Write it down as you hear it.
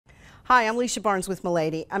Hi, I'm Alicia Barnes with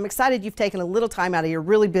Milady. I'm excited you've taken a little time out of your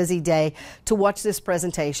really busy day to watch this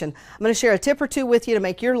presentation. I'm going to share a tip or two with you to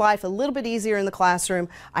make your life a little bit easier in the classroom.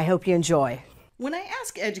 I hope you enjoy. When I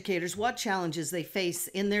ask educators what challenges they face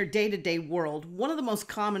in their day-to-day world, one of the most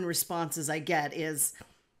common responses I get is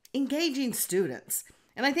engaging students.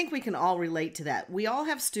 And I think we can all relate to that. We all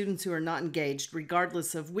have students who are not engaged,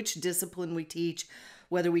 regardless of which discipline we teach,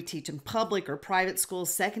 whether we teach in public or private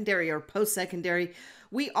schools, secondary or post-secondary.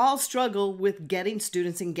 We all struggle with getting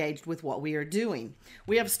students engaged with what we are doing.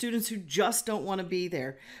 We have students who just don't want to be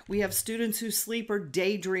there. We have students who sleep or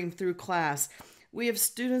daydream through class. We have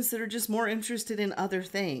students that are just more interested in other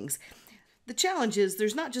things. The challenge is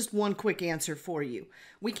there's not just one quick answer for you.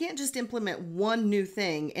 We can't just implement one new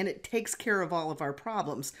thing and it takes care of all of our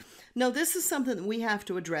problems. No, this is something that we have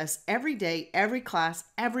to address every day, every class,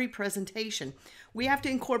 every presentation. We have to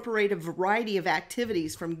incorporate a variety of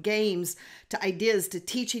activities, from games to ideas to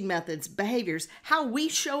teaching methods, behaviors. How we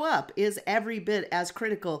show up is every bit as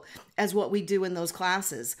critical as what we do in those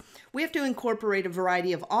classes. We have to incorporate a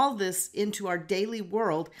variety of all this into our daily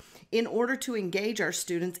world in order to engage our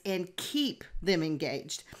students and keep them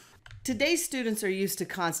engaged. Today's students are used to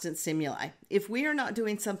constant stimuli. If we are not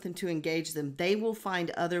doing something to engage them, they will find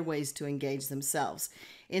other ways to engage themselves.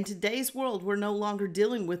 In today's world, we're no longer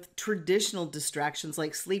dealing with traditional distractions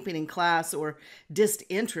like sleeping in class or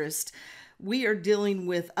disinterest. We are dealing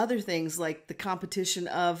with other things like the competition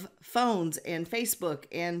of phones and Facebook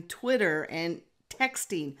and Twitter and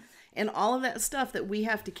texting and all of that stuff that we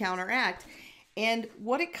have to counteract. And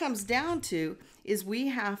what it comes down to is we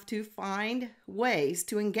have to find ways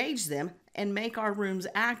to engage them and make our rooms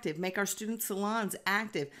active, make our student salons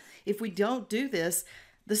active. If we don't do this,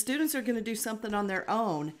 the students are going to do something on their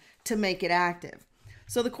own to make it active.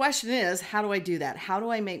 So the question is, how do I do that? How do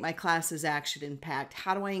I make my classes action-packed?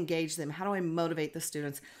 How do I engage them? How do I motivate the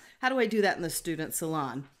students? How do I do that in the student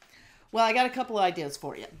salon? Well, I got a couple of ideas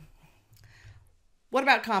for you. What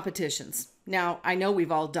about competitions? Now, I know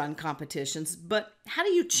we've all done competitions, but how do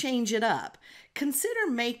you change it up? Consider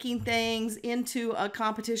making things into a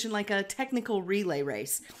competition like a technical relay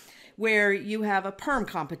race, where you have a perm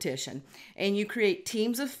competition and you create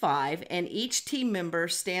teams of 5 and each team member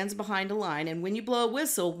stands behind a line, and when you blow a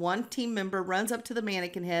whistle, one team member runs up to the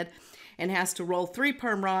mannequin head and has to roll 3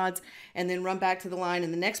 perm rods and then run back to the line,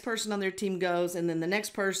 and the next person on their team goes, and then the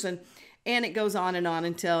next person, and it goes on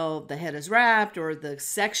until the head is wrapped or the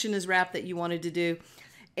section is wrapped that you wanted to do.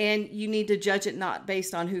 And you need to judge it not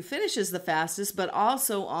based on who finishes the fastest, but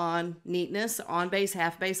also on neatness, on base,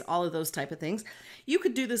 half base, all of those type of things. You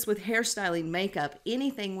could do this with hairstyling, makeup,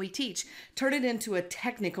 anything we teach. Turn it into a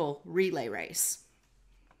technical relay race.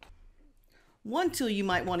 One tool you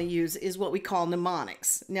might want to use is what we call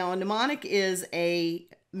mnemonics. Now, a mnemonic is a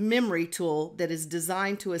memory tool that is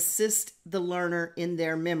designed to assist the learner in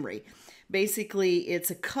their memory. Basically, it's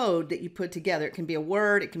a code that you put together. It can be a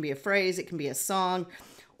word, it can be a phrase, it can be a song,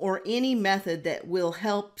 or any method that will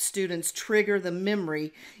help students trigger the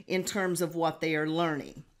memory in terms of what they are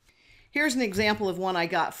learning. Here's an example of one I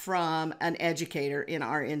got from an educator in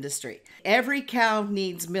our industry. Every cow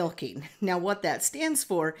needs milking. Now, what that stands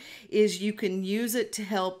for is you can use it to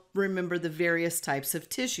help remember the various types of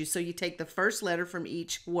tissue. So you take the first letter from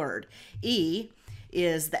each word. E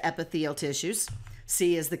is the epithelial tissues.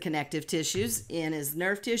 C is the connective tissues, N is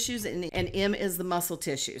nerve tissues, and M is the muscle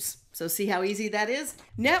tissues. So see how easy that is?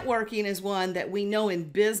 Networking is one that we know in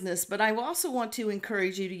business, but I also want to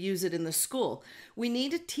encourage you to use it in the school. We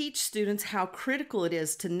need to teach students how critical it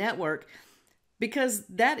is to network, because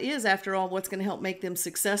that is, after all, what's going to help make them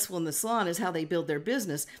successful in the salon, is how they build their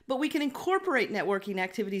business. But we can incorporate networking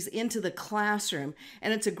activities into the classroom,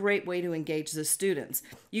 and it's a great way to engage the students.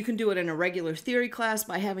 You can do it in a regular theory class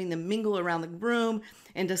by having them mingle around the room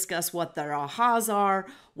and discuss what their ahas are,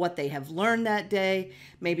 what they have learned that day.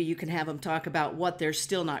 Maybe you can have them talk about what they're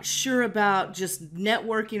still not sure about, just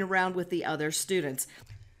networking around with the other students.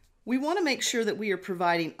 We want to make sure that we are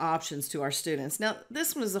providing options to our students. Now,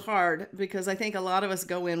 this one is hard because I think a lot of us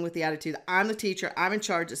go in with the attitude, I'm the teacher, I'm in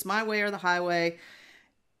charge, it's my way or the highway.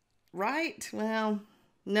 Right? Well,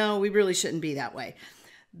 no, we really shouldn't be that way.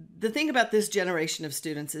 The thing about this generation of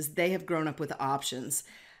students is they have grown up with options.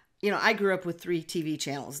 You know, I grew up with 3 TV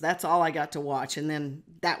channels. That's all I got to watch, and then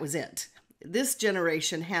that was it. This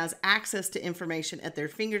generation has access to information at their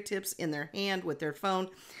fingertips, in their hand, with their phone.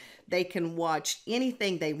 They can watch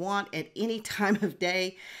anything they want at any time of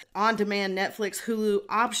day. On-demand, Netflix, Hulu,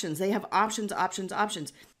 options. They have options, options,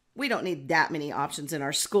 options. We don't need that many options in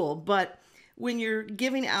our school, but when you're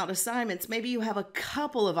giving out assignments, maybe you have a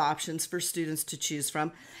couple of options for students to choose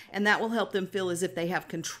from, and that will help them feel as if they have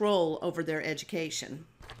control over their education.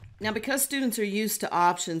 Now, because students are used to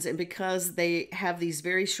options and because they have these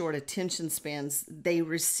very short attention spans, they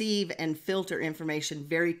receive and filter information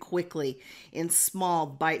very quickly in small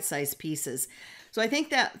bite-sized pieces. So I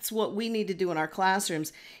think that's what we need to do in our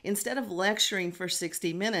classrooms. Instead of lecturing for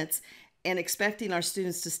 60 minutes and expecting our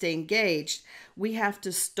students to stay engaged, we have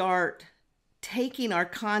to start taking our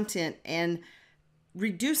content and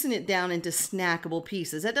reducing it down into snackable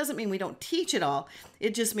pieces. That doesn't mean we don't teach it all.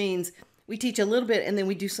 It just means we teach a little bit and then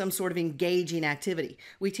we do some sort of engaging activity.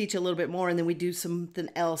 We teach a little bit more and then we do something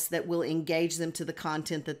else that will engage them to the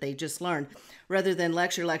content that they just learned. Rather than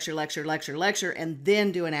lecture, and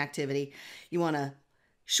then do an activity, you want to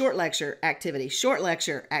short lecture activity, short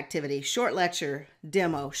lecture activity, short lecture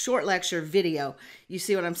demo, short lecture video. You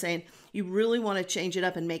see what I'm saying? You really want to change it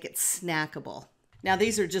up and make it snackable. Now,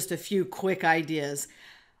 these are just a few quick ideas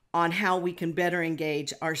on how we can better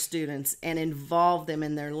engage our students and involve them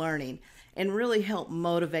in their learning and really help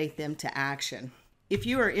motivate them to action. If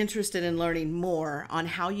you are interested in learning more on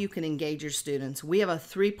how you can engage your students, we have a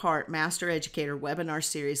 3-part Master Educator webinar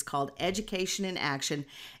series called Education in Action,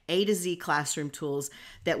 A to Z Classroom Tools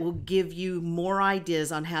that will give you more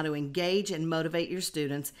ideas on how to engage and motivate your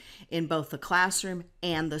students in both the classroom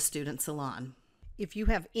and the student salon. If you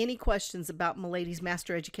have any questions about Milady's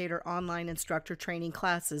Master Educator online instructor training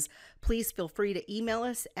classes, please feel free to email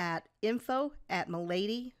us at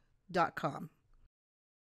info@milady.com.